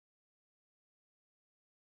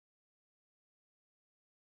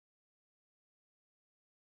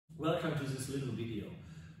Welcome to this little video.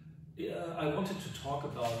 I wanted to talk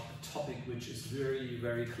about a topic which is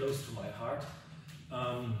very close to my heart.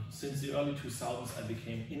 Since the early 2000s I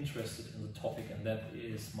became interested in the topic, and that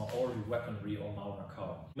is Maori weaponry or Mau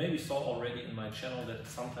Rakau. Maybe saw already in my channel that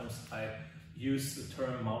sometimes I use the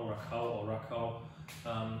term Mau Rakau or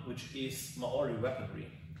Rakau, which is Maori weaponry.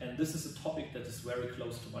 And this is a topic that is very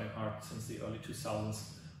close to my heart since the early 2000s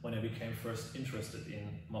when I became first interested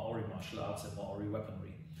in Maori martial arts and Maori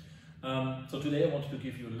weaponry. So today I wanted to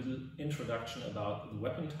give you a little introduction about the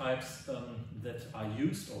weapon types that are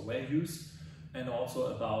used or were used, and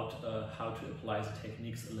also about how to apply the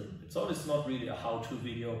techniques a little bit. So it's not really a how-to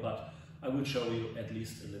video, but I will show you at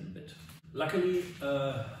least a little bit. Luckily,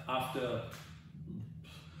 after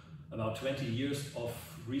about 20 years of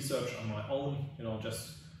research on my own, just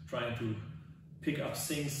trying to pick up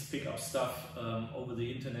things, pick up stuff over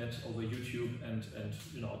the internet, over YouTube, and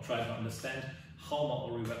try to understand how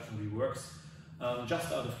Maori weaponry works,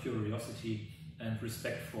 just out of curiosity and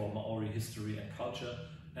respect for Maori history and culture.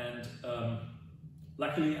 And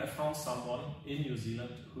luckily I found someone in New Zealand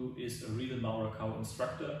who is a real Mau Rakau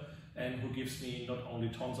instructor and who gives me not only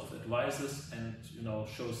tons of advices and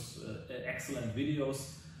shows excellent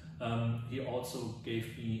videos. He also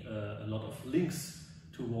gave me a lot of links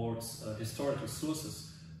towards historical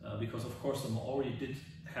sources, because of course the Maori did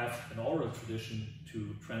have an oral tradition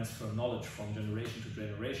to transfer knowledge from generation to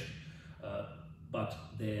generation, but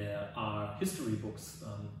there are history books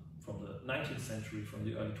from the 19th century, from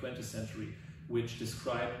the early 20th century, which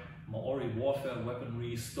describe Maori warfare,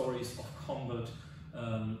 weaponry, stories of combat,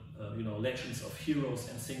 legends of heroes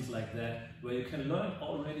and things like that, where you can learn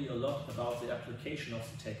already a lot about the application of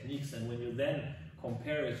the techniques. And when you then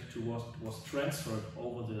compare it to what was transferred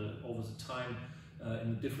over the time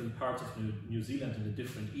in the different parts of New Zealand, in the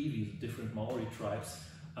different iwi, the different Maori tribes,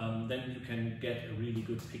 then you can get a really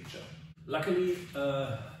good picture. Luckily,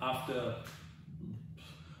 after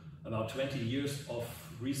about 20 years of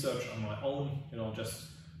research on my own, just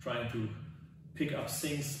trying to pick up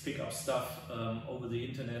things, pick up stuff over the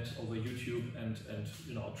internet, over YouTube, and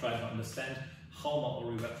try to understand how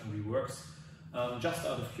Maori weaponry works, just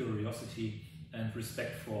out of curiosity and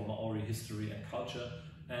respect for Maori history and culture.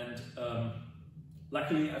 And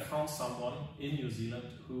luckily I found someone in New Zealand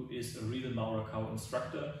who is a real Mau Rakau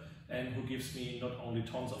instructor and who gives me not only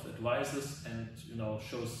tons of advices and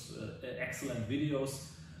shows excellent videos.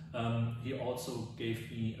 He also gave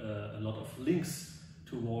me a lot of links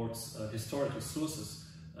towards historical sources,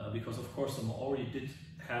 because of course the Maori did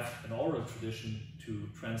have an oral tradition to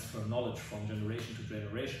transfer knowledge from generation to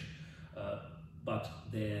generation, but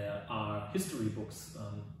there are history books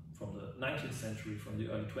from the 19th century, from the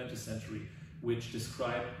early 20th century, which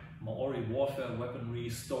describe Maori warfare, weaponry,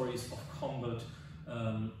 stories of combat,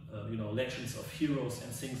 legends of heroes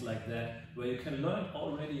and things like that, where you can learn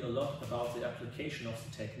already a lot about the application of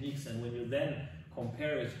the techniques. And when you then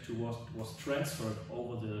compare it to what was transferred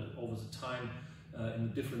over the time in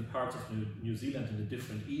the different parts of New Zealand, in the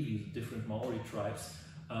different iwi, the different Maori tribes,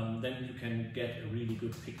 then you can get a really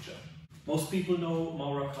good picture. Most people know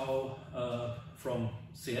Mau Rakau from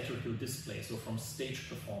theatrical displays or from stage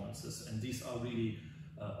performances, and these are really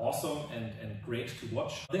awesome and great to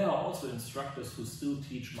watch. There are also instructors who still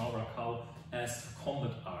teach Mau Rakau as a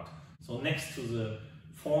combat art. So next to the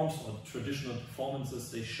forms or traditional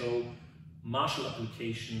performances, they show martial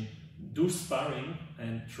application, do sparring,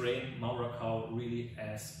 and train Mau Rakau really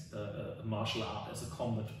as a martial art, as a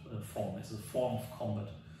combat form, as a form of combat.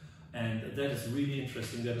 And that is really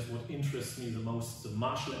interesting. That is what interests me the most, the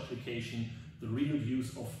martial application, the real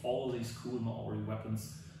use of all these cool Maori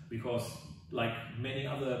weapons, because like many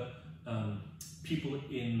other people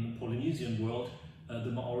in the Polynesian world,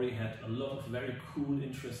 the Maori had a lot of very cool,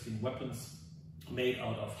 interesting weapons made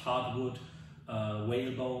out of hardwood,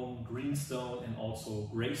 whalebone, greenstone, and also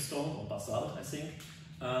greystone or basalt, I think.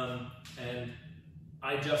 And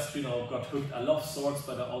I just, got hooked. I love swords,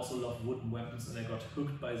 but I also love wooden weapons, and I got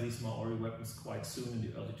hooked by these Maori weapons quite soon in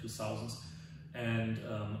the early 2000s. And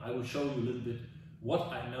I will show you a little bit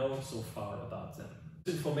what I know so far about them.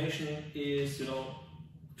 This information is,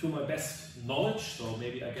 to my best knowledge, so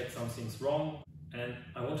maybe I get some things wrong. And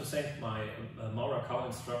I want to thank my Mau Rakau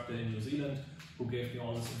instructor in New Zealand who gave me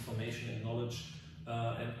all this information and knowledge.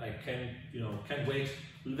 And I can't wait.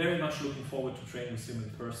 Very much looking forward to training with him in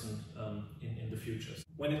person in the future.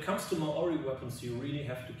 When it comes to Maori weapons, you really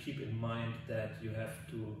have to keep in mind that you have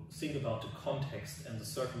to think about the context and the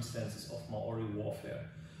circumstances of Maori warfare.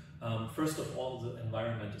 First of all, the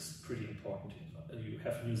environment is pretty important. You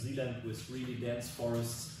have New Zealand with really dense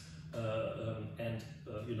forests and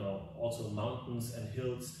also mountains and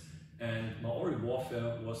hills, And Maori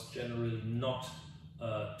warfare was generally not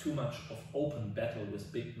too much of open battle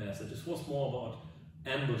with big masses. It was more about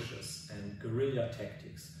ambushes and guerrilla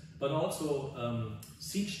tactics, but also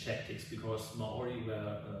siege tactics, because Maori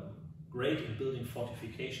were great in building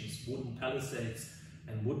fortifications, wooden palisades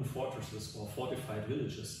and wooden fortresses or fortified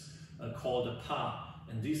villages called a pa,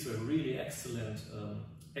 and these were really excellent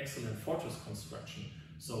fortress construction.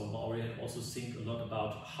 So Maori had also think a lot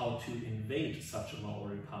about how to invade such a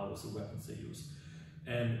Maori pa with the weapons they used.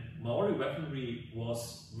 And Maori weaponry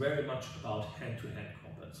was very much about hand-to-hand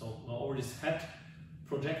combat. So Maoris had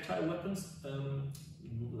projectile weapons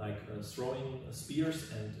like throwing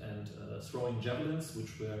spears and throwing javelins,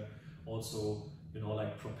 which were also,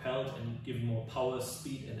 like propelled and given more power,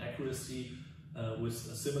 speed, and accuracy with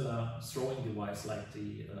a similar throwing device like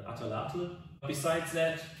the atalatel. Besides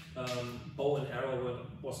that, bow and arrow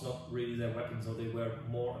was not really their weapon, so they were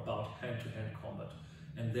more about hand-to-hand combat,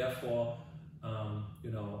 and therefore,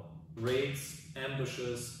 raids,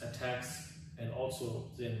 ambushes, attacks, and also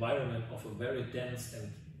the environment of a very dense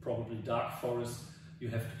and probably dark forest. You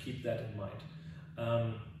have to keep that in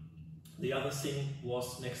mind. The other thing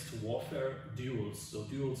was, next to warfare, duels. So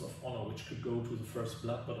duels of honor, which could go to the first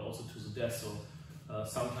blood, but also to the death. So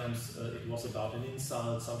sometimes it was about an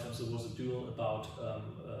insult. Sometimes it was a duel about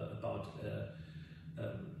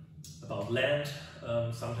land.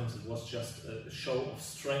 Sometimes it was just a show of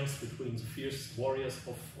strength between the fierce warriors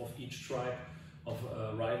of each tribe, of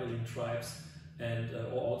rivaling tribes, and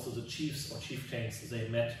or also the chiefs or chieftains. They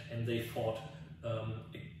met and they fought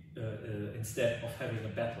instead of having a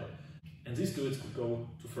battle. And these duels could go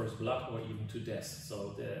to first blood or even to death.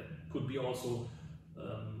 So there could be also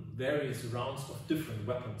various rounds of different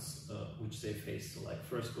weapons which they faced. So like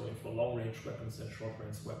first going for long-range weapons and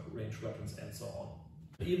short-range weapons and so on.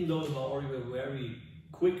 Even though the Maori were very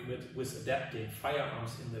quick with adapting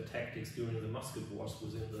firearms in their tactics during the musket wars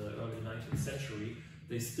within the early 19th century,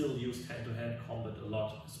 they still used hand-to-hand combat a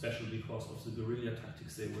lot, especially because of the guerrilla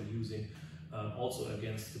tactics they were using, also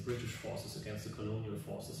against the British forces, against the colonial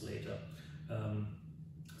forces later.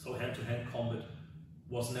 So hand-to-hand combat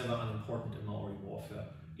was never unimportant in Maori warfare,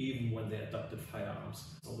 even when they adopted firearms.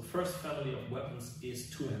 So the first family of weapons is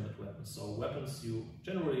two-handed weapons. So weapons you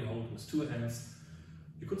generally hold with two hands.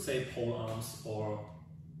 You could say pole arms or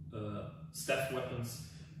staff weapons,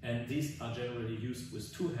 and these are generally used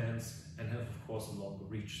with two hands and have, of course, a longer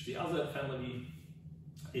reach. The other family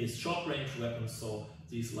is short-range weapons, so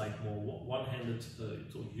these like more one-handed,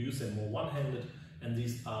 so you use them more one-handed, and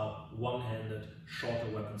these are one-handed, shorter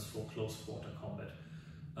weapons for close-quarter combat.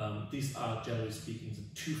 These are, generally speaking, the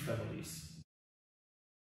two families.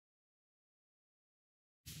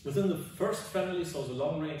 Within the first family, so the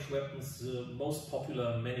long-range weapons, the most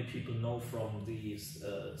popular, many people know from these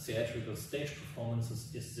theatrical stage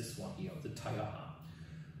performances, is this one here, the taiaha.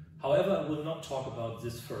 However, I will not talk about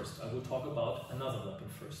this first. I will talk about another weapon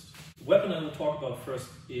first. The weapon I will talk about first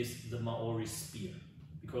is the Maori spear,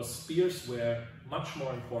 because spears were much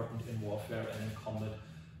more important in warfare and in combat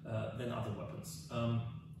than other weapons.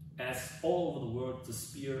 As all over the world, the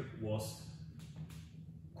spear was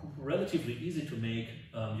relatively easy to make.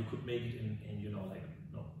 You could make it in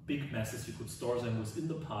big masses. You could store them within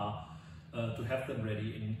the pa to have them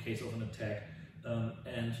ready in case of an attack.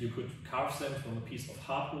 And you could carve them from a piece of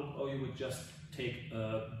hardwood, or you would just take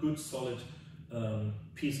a good solid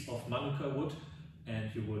piece of manuka wood,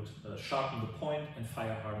 and you would sharpen the point and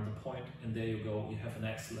fire harden the point, and there you go, you have an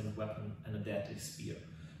excellent weapon and a deadly spear.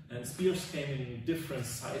 And spears came in different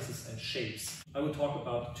sizes and shapes. I will talk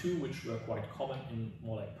about two which were quite common in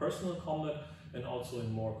more like personal combat and also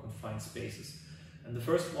in more confined spaces. And the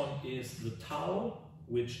first one is the tau,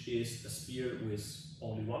 which is a spear with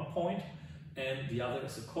only one point, and the other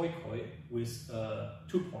is a koi with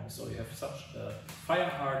 2 points. So you have such a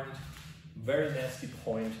fire-hardened, very nasty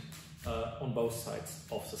point on both sides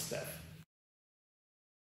of the staff.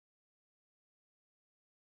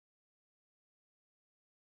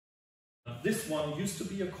 This one used to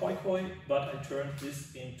be a koi, but I turned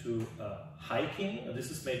this into hiking. This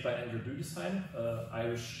is made by Andrew Dudesheim,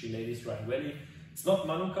 Irish ladies Rhine Valley. It's not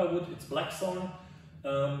manuka wood, it's blackthorn.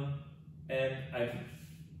 And I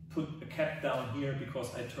put a cap down here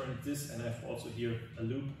because I turned this, and I have also here a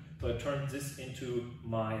loop. So I turned this into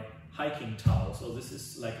my hiking towel. So this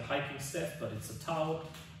is like a hiking staff, but it's a towel.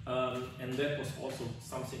 And that was also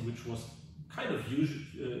something which was kind of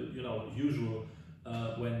usual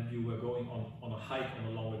when you were going on a hike,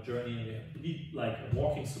 on a longer journey, and you need like a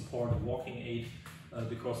walking support, a walking aid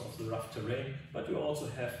because of the rough terrain, but you also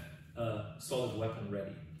have a solid weapon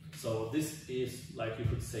ready. So this is, like you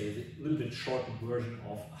could say, a little bit shortened version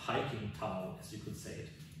of hiking towel, as you could say it.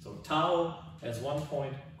 So Tao has 1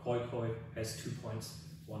 point, Koi Koi has 2 points,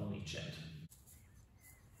 1 on each end.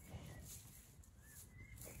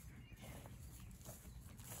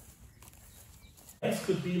 This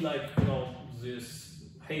could be like, you know, this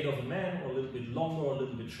height of a man, or a little bit longer or a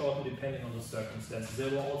little bit shorter, depending on the circumstances.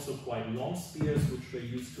 There were also quite long spears, which were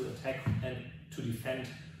used to attack and to defend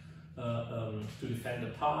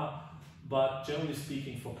the pa. But generally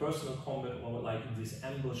speaking, for personal combat, or like in these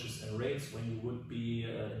ambushes and raids, when you would be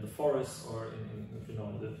in the forest or in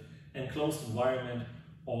the enclosed environment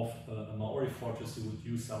of a Maori fortress, you would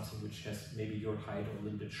use something which has maybe your height or a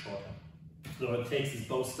little bit shorter. So it takes this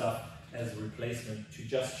bow staff as a replacement to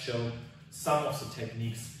just show some of the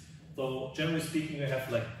techniques. So generally speaking, you have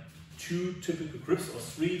like 2 typical grips or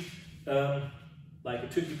 3, like a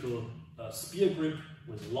typical spear grip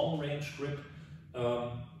with a long range grip,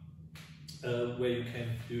 where you can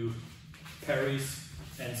do parries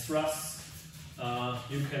and thrusts.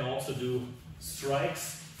 You can also do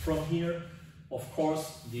strikes from here. Of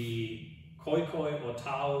course, the Koi Koi or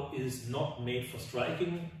Tao is not made for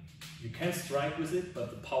striking. You can strike with it, but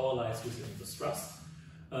the power lies within the thrust.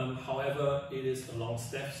 However, it is a long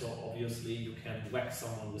staff, so obviously you can whack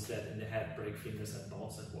someone with that in the head, break fingers and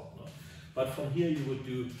bones and whatnot. But from here you would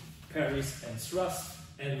do parries and thrusts,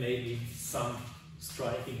 and maybe some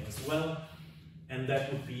striking as well. And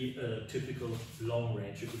that would be a typical long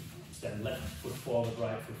range. You could stand left foot forward,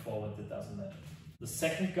 right foot forward, it doesn't matter. The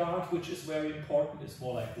second guard, which is very important, is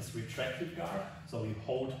more like this retracted guard. So you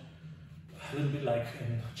hold a little bit like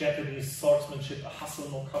in Japanese swordsmanship, a hustle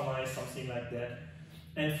no kamae, something like that.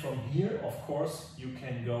 And from here, of course, you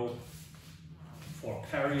can go for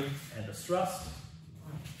parry and a thrust.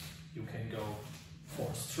 You can go for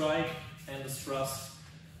a strike and a thrust.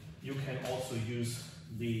 You can also use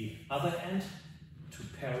the other end to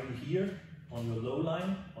parry here on your low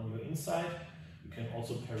line, on your inside. You can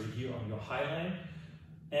also parry here on your high line.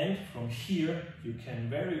 And from here, you can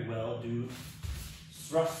very well do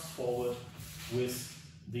thrust forward with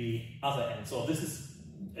the other end. So this is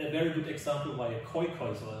a very good example why a Koi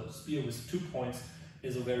Koi, so a spear with 2 points,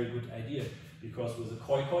 is a very good idea. Because with a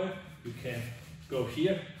Koi Koi, you can go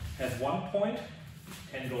here, have 1 point,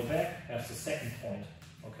 can go back, have the second point.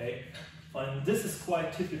 Okay, and this is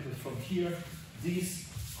quite typical from here. These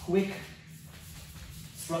quick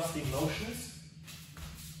thrusting motions,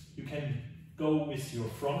 you can go with your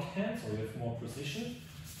front hand, so you have more precision,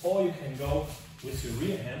 or you can go with your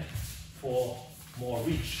rear hand for more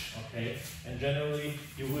reach. Okay, and generally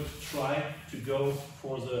you would try to go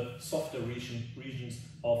for the softer regions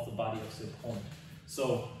of the body of the opponent.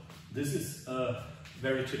 So this is a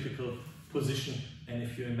very typical position, and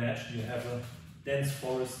if you imagine you have a dense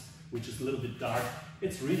forest which is a little bit dark,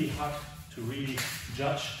 it's really hard to really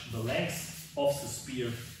judge the length of the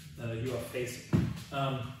spear you are facing.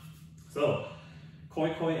 So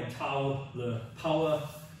Koi Koi and Tao, the power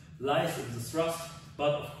lies in the thrust,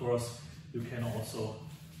 but of course you can also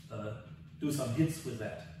do some hits with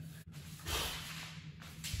that.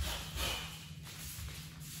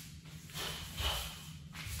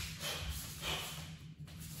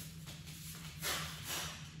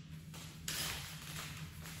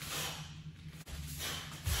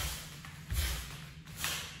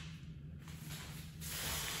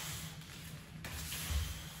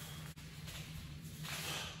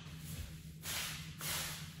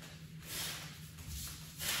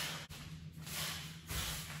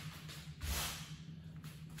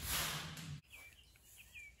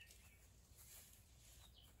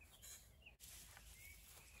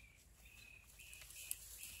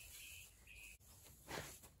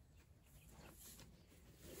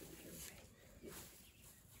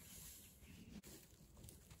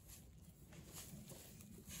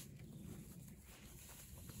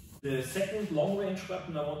 The second long-range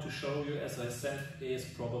weapon I want to show you, as I said, is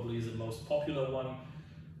probably the most popular one.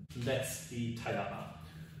 That's the taiaha.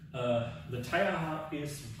 The taiaha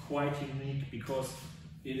is quite unique because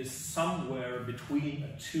it is somewhere between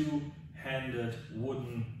a two-handed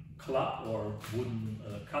wooden club or wooden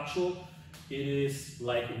cudgel. It is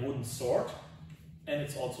like a wooden sword, and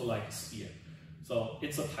it's also like a spear. So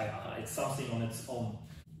it's a taiaha, it's something on its own.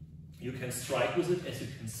 You can strike with it. As you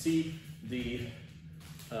can see, the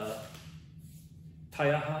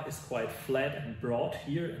taiaha is quite flat and broad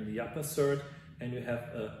here in the upper third, and you have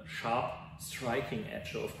a sharp striking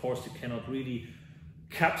edge. So of course you cannot really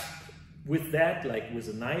cut with that like with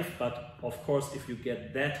a knife, but of course if you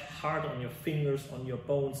get that hard on your fingers, on your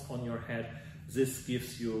bones, on your head, this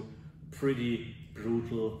gives you pretty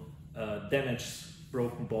brutal damage,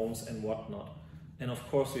 broken bones and whatnot. And of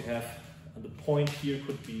course you have the point here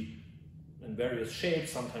could be in various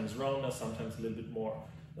shapes, sometimes rounder, sometimes a little bit more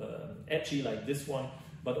edgy like this one,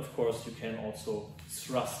 but of course you can also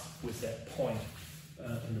thrust with that point.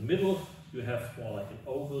 In the middle you have more like an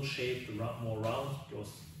oval shape, the more round goes,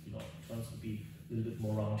 turns to be a little bit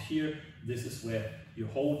more round here. This is where you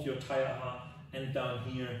hold your taiaha, and down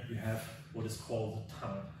here you have what is called the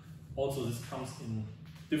tongue. Also, this comes in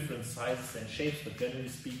different sizes and shapes, but generally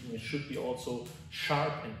speaking it should be also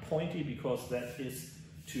sharp and pointy, because that is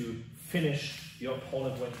to finish your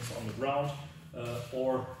opponent when he's on the ground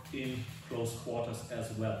or in close quarters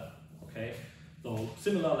as well. Okay, so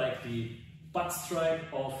similar like the butt strike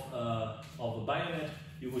of a bayonet,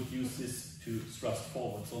 you would use this to thrust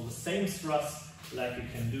forward. So the same thrust like you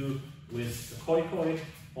can do with the koi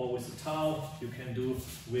or with the tau, you can do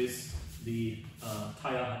with the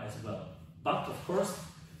taiaha as well. But of course,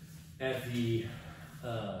 at the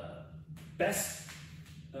best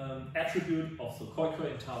attribute of the koi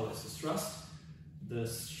and tau is the thrust. The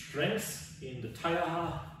strength in the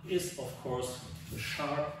taiaha is of course the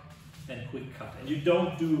sharp and quick cut. And you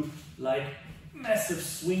don't do like massive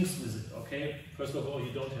swings with it, okay? First of all,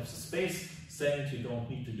 you don't have the space. Second, you don't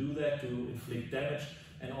need to do that to inflict damage.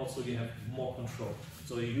 And also you have more control.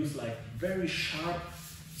 So you use like very sharp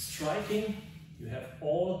striking. You have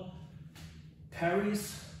all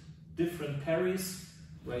parries, different parries,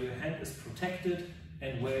 where your hand is protected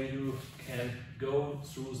and where you can go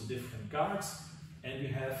through the different guards. And you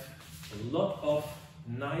have a lot of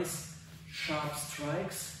nice sharp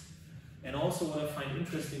strikes. And also what I find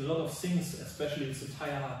interesting, a lot of things, especially with the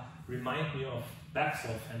taiaha, remind me of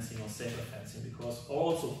backsword fencing or saber fencing, because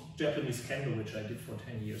also Japanese kendo, which I did for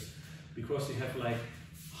 10 years, because you have like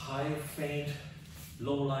high feint,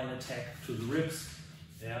 low line attack to the ribs,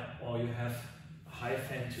 yeah, or you have high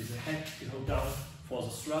feint to the head, you go down for the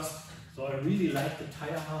thrust. So I really like the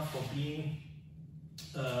taiaha for being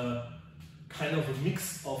kind of a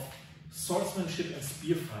mix of swordsmanship and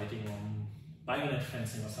spear fighting, or bayonet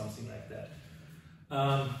fencing or something like that.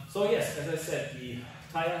 So yes, as I said, the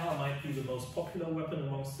taiaha might be the most popular weapon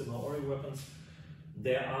amongst the Maori weapons.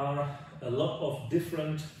 There are a lot of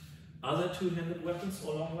different other two-handed weapons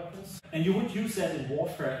or long weapons. And you would use that in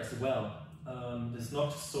warfare as well. It's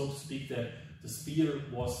not, so to speak, that the spear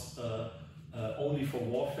was only for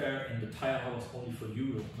warfare and the taiaha was only for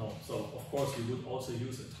judo. No, so of course you would also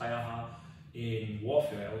use a taiaha in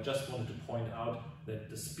warfare. I just wanted to point out that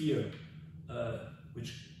the spear,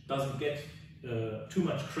 which doesn't get too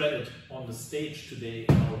much credit on the stage today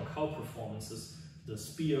in our Rakau performances, the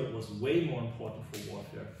spear was way more important for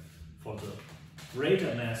warfare, for the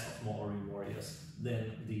greater mass of Maori warriors,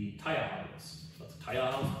 than the taiaha was. But the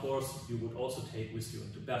taiaha, of course, you would also take with you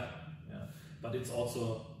into battle. Yeah? But it's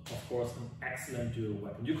also, of course, an excellent dual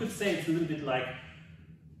weapon. You could say it's a little bit like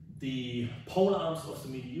the polearms of the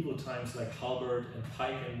medieval times, like halberd and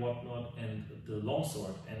pike and whatnot, and the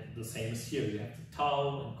longsword. And the same is here. You have the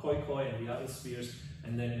tau and koi and the other spears,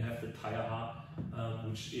 and then you have the taiaha,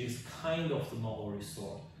 which is kind of the Maori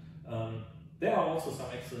sword. There are also some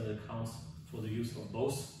excellent accounts for the use of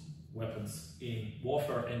both weapons in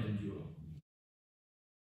warfare and in judo.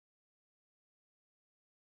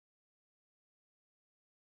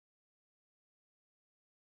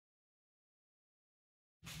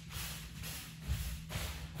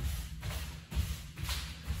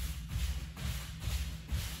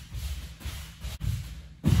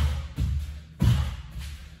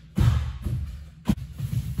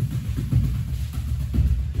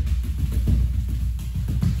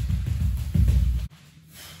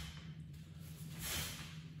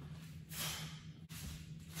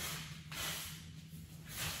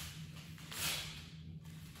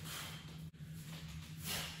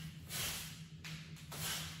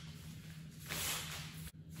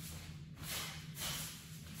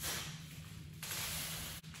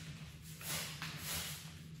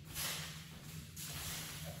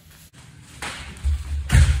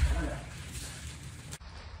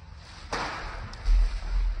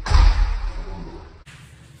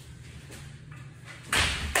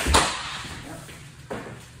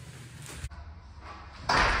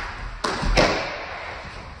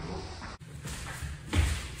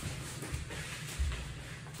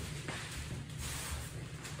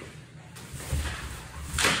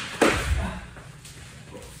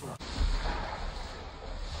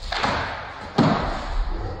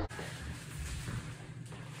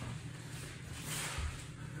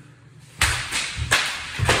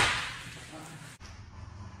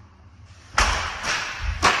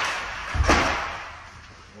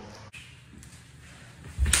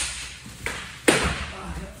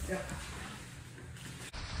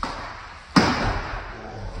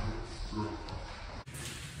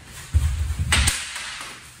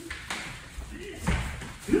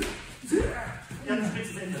 Ja, das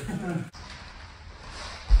ist das Ende.